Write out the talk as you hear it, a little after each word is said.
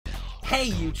Hey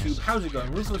YouTube, how's it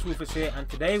going? Ruthless Wolf is here, and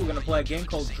today we're going to play a game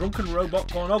called Drunken Robot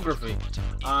Pornography.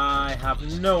 I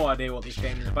have no idea what this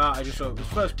game is about. I just saw it was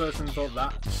first person and thought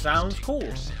that sounds cool.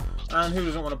 And who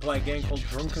doesn't want to play a game called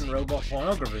Drunken Robot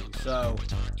Pornography? So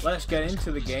let's get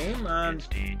into the game, and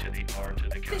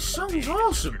this song's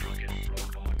awesome.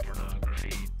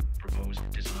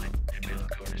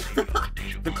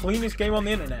 The cleanest game on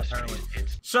the internet, apparently.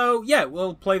 So yeah,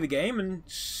 we'll play the game and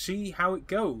see how it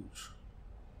goes.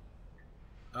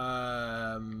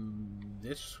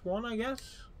 This one, I guess?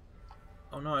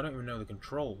 Oh no, I don't even know the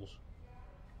controls.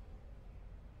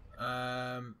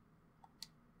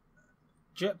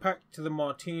 Jetpack to the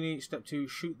Martini. Step 2,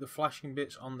 shoot the flashing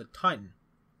bits on the Titan.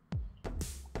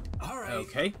 Alright,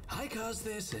 okay. I caused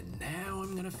this and now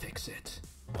I'm gonna fix it.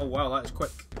 Oh wow, that's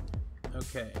quick.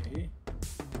 Okay.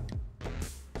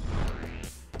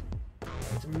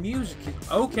 The music is...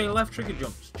 Okay, left trigger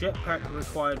jumps. Jetpack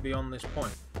required beyond this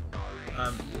point.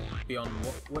 Beyond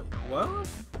what?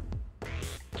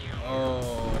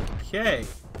 Okay.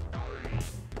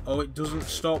 Oh, it doesn't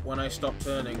stop when I stop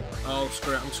turning. Oh,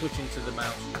 screw it, I'm switching to the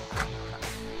mouse.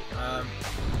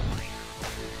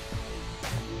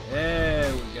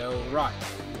 There we go. Right.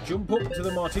 Jump up to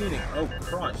the Martini. Oh,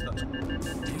 Christ, that's...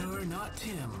 You're not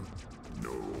Tim.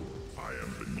 No, I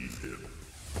am beneath him.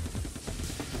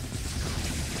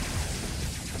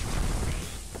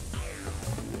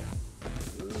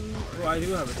 Oh, I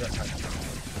do have a jetpack.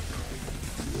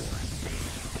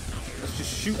 Let's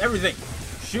just shoot everything.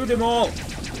 Shoot them all. I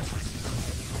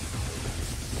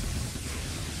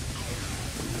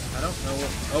don't know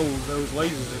what... Oh, those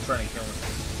lasers are trying to kill me.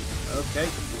 Okay.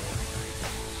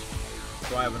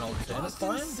 Do I have an alternate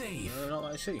plan? No, not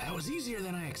that I see. That was easier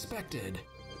than I expected.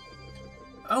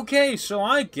 Okay, so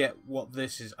I get what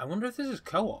this is. I wonder if this is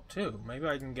co-op too. Maybe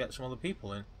I can get some other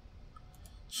people in.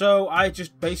 So I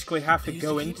just basically have to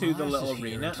go into the little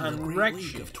arena and wreck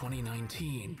shit. Of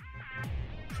 2019.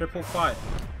 Triple fire.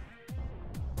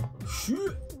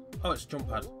 Shoot! Oh, it's a jump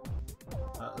pad.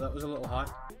 That was a little high.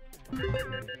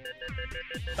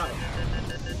 That one.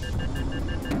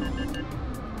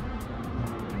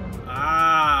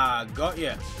 Ah, got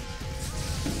ya.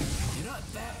 You're not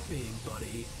that big,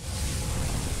 buddy.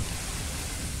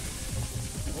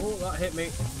 Oh, that hit me.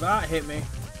 That hit me.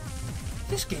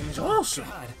 This game is awesome.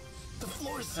 God, the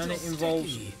floor's still And it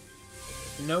involves sticky.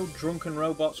 no drunken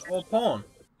robots or porn.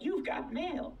 You've got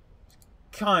mail.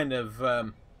 Kind of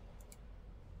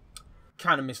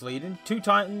misleading. 2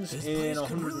 Titans This in place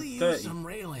could really 130. use some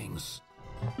railings.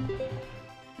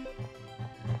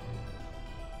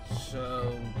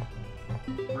 So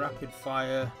rapid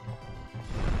fire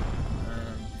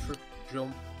and triple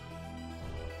jump.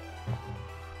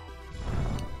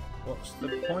 What's the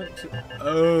point?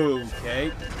 Okay.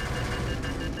 Is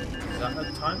that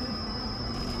a timer?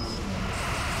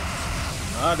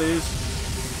 That is.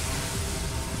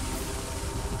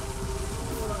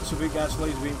 Oh, that's a big ass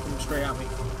laser beam coming straight at me.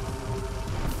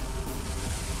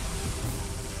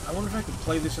 I wonder if I could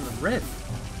play this in the riff.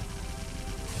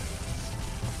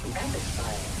 Rapid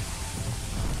fire.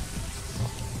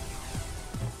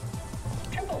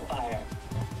 Triple fire.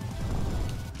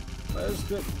 Where's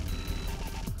the...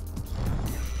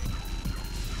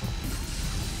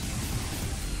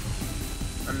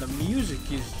 And the music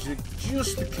is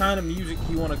just the kind of music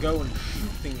you want to go and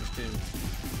shoot things to.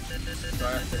 So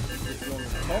I have to go on the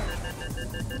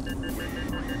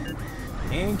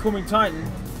top. Incoming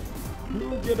Titan.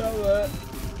 Ooh, get out of there.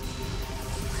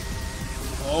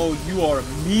 Oh, you are a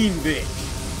mean bitch.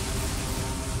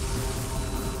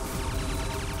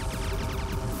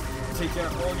 Take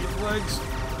out all your legs.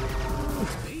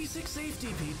 Basic safety,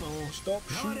 people. Stop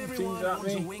Not shooting everyone things at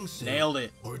owns a me. wingsuit, Nailed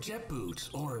it. or jet boots,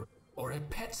 or a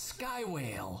pet sky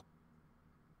whale.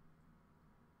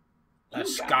 A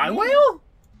sky whale?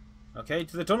 Okay,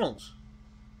 to the tunnels.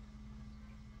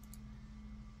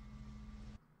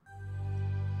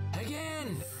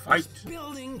 Again, Fight. this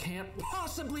building can't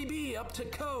possibly be up to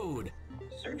code.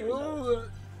 Search results.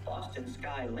 Boston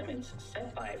Sky limits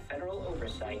set by federal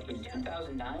oversight in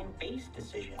 2009 base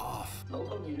decision. Off.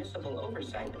 Local municipal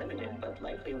oversight limited, but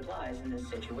likely applies in this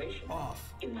situation.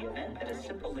 Off. In the event that a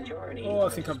simple majority Oh, I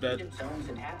of think the I'm dead. disputed zone's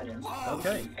inhabitants Off. vote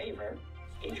Okay. in favor,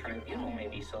 a tribunal may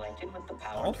be selected with the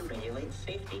power Off. to regulate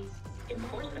safety.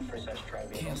 Enforcement for such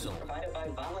tribunals Cancel. is provided by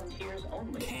volunteers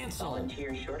only. Cancel.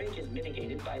 Volunteer shortage is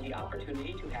mitigated by the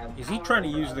opportunity to have Is he power trying to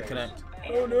over use the others, Connect?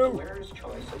 and Oh no! the wearer's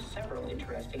choice of several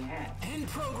interesting hats. End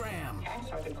program. Hats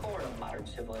are the core of modern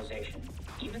civilization.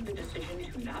 Even the decision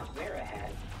to not wear a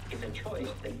hat is a choice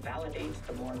that validates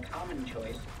the more common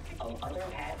choice of other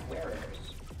hat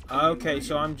wearers. Okay,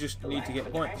 so I'm just need to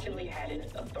get points. Actually had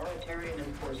authoritarian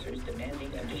enforcers demanding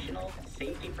additional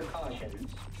safety precautions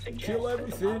suggests Kill that the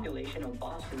everything. population of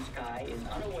Boston Sky is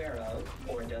unaware of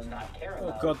or does not care Oh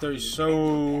about. god, there's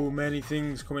so many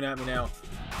things coming at me now.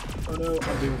 Oh no,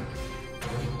 I'm doomed.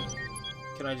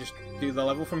 Can I just do the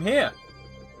level from here?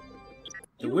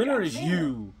 The winner is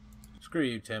you. Screw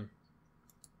you, Tim.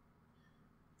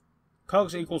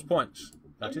 Cogs equals points.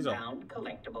 That is all. Inbound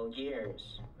collectible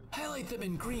gears. Highlight them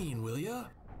in green, will ya?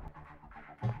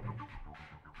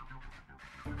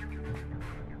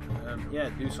 Yeah,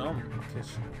 do some. Cause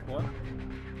what?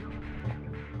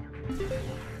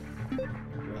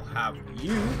 We'll have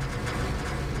you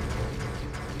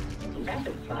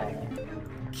Rapid fire.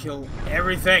 kill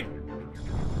everything.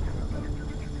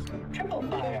 Triple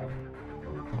fire.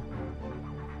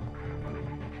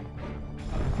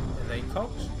 Are they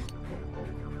cogs?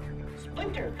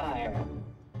 Splinter fire.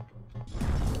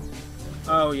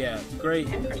 Oh yeah, great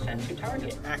 10% to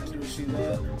target. accuracy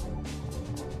there.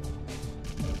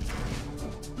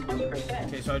 20%.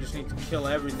 Okay, so I just need to kill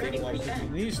everything while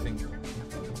pushing these things. 40%.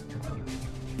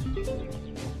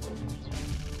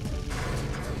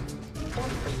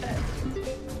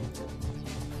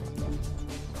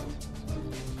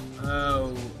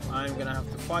 Oh, I'm gonna have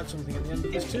to fight something at the end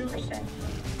of this too. 50%.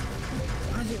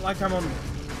 Why is it like I'm on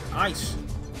ice?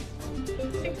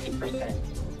 60%.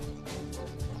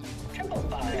 Triple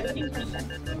fire. 50%.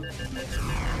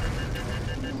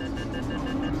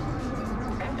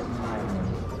 Rapid fire.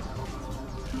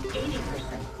 80%.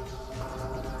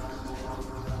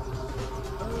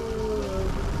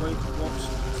 Wait, whoops.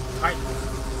 Tight.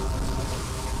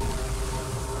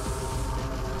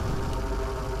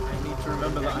 I need to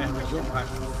remember that I have a jump pack.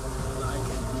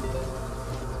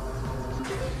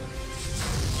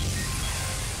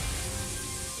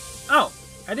 Oh,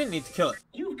 I didn't need to kill it.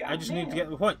 You've got I just need to mail. get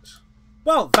the points.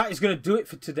 Well, that is going to do it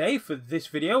for today for this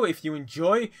video. If you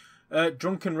enjoy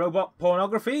drunken robot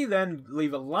pornography, then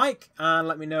leave a like and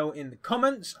let me know in the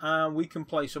comments, and we can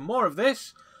play some more of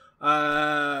this.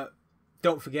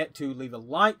 Don't forget to leave a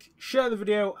like, share the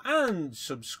video, and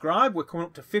subscribe. We're coming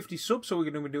up to 50 subs, so we're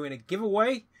going to be doing a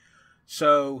giveaway.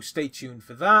 So stay tuned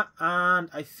for that. And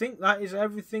I think that is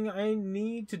everything I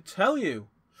need to tell you.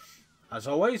 As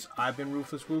always, I've been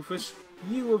Ruthless Rufus.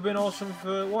 You have been awesome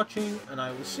for watching, and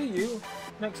I will see you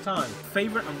next time.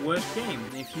 Favorite and worst game?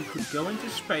 If you could go into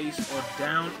space or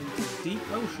down into the deep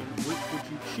ocean, which would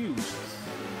you choose?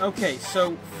 Okay,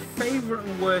 so favorite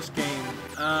and worst game.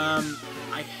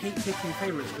 I hate picking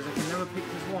favorites because I can never pick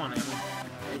just one. I mean,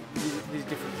 there's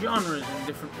different genres and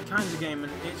different kinds of game,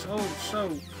 and it's all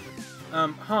so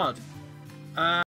hard.